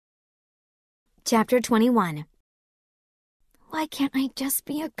Chapter 21. Why can't I just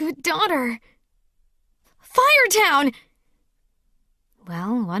be a good daughter? Firetown!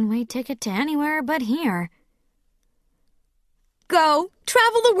 Well, one-way ticket to anywhere but here. Go,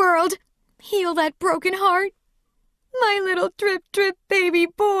 travel the world, heal that broken heart. My little drip, drip baby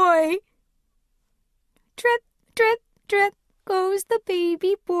boy. Drip, drip, drip goes the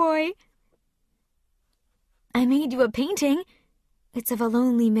baby boy. I made you a painting. It's of a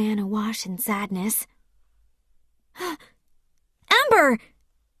lonely man awash in sadness. Amber!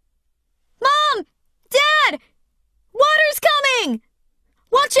 Mom! Dad! Water's coming!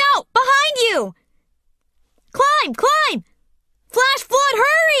 Watch out! Behind you! Climb! Climb! Flash flood,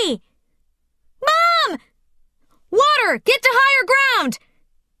 hurry! Mom! Water! Get to higher ground!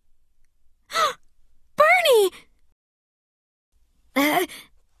 Bernie!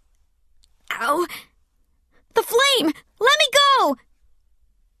 Ow. The flame! Let me go!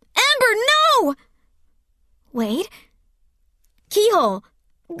 Amber, no! Wait. Keyhole.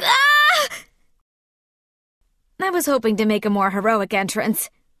 Ah! I was hoping to make a more heroic entrance.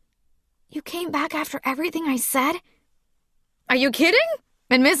 You came back after everything I said? Are you kidding?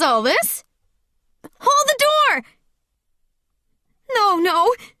 And miss all this? Hold the door! No,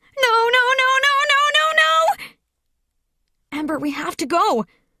 no. No, no, no, no, no, no, no! Amber, we have to go.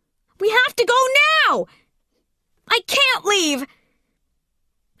 We have to go now! I can't leave!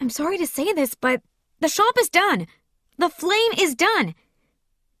 I'm sorry to say this, but the shop is done. The flame is done.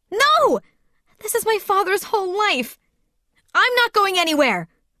 No! This is my father's whole life. I'm not going anywhere.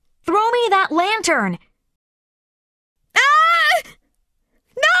 Throw me that lantern. Ah!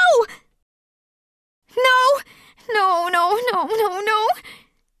 No! No! No, no, no, no, no.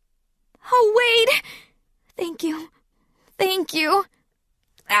 Oh, wait. Thank you. Thank you.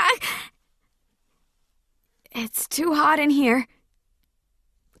 Ah! It's too hot in here.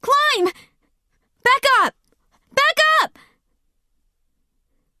 Climb! Back up! Back up!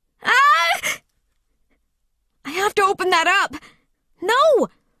 Ah! I have to open that up. No!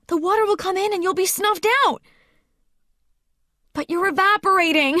 The water will come in and you'll be snuffed out. But you're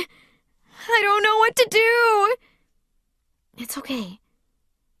evaporating. I don't know what to do. It's okay.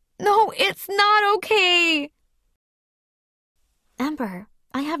 No, it's not okay. Amber,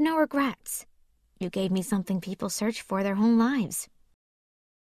 I have no regrets. You gave me something people search for their whole lives.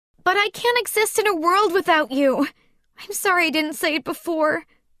 But I can't exist in a world without you. I'm sorry I didn't say it before.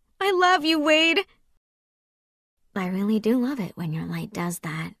 I love you, Wade. I really do love it when your light does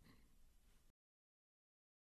that.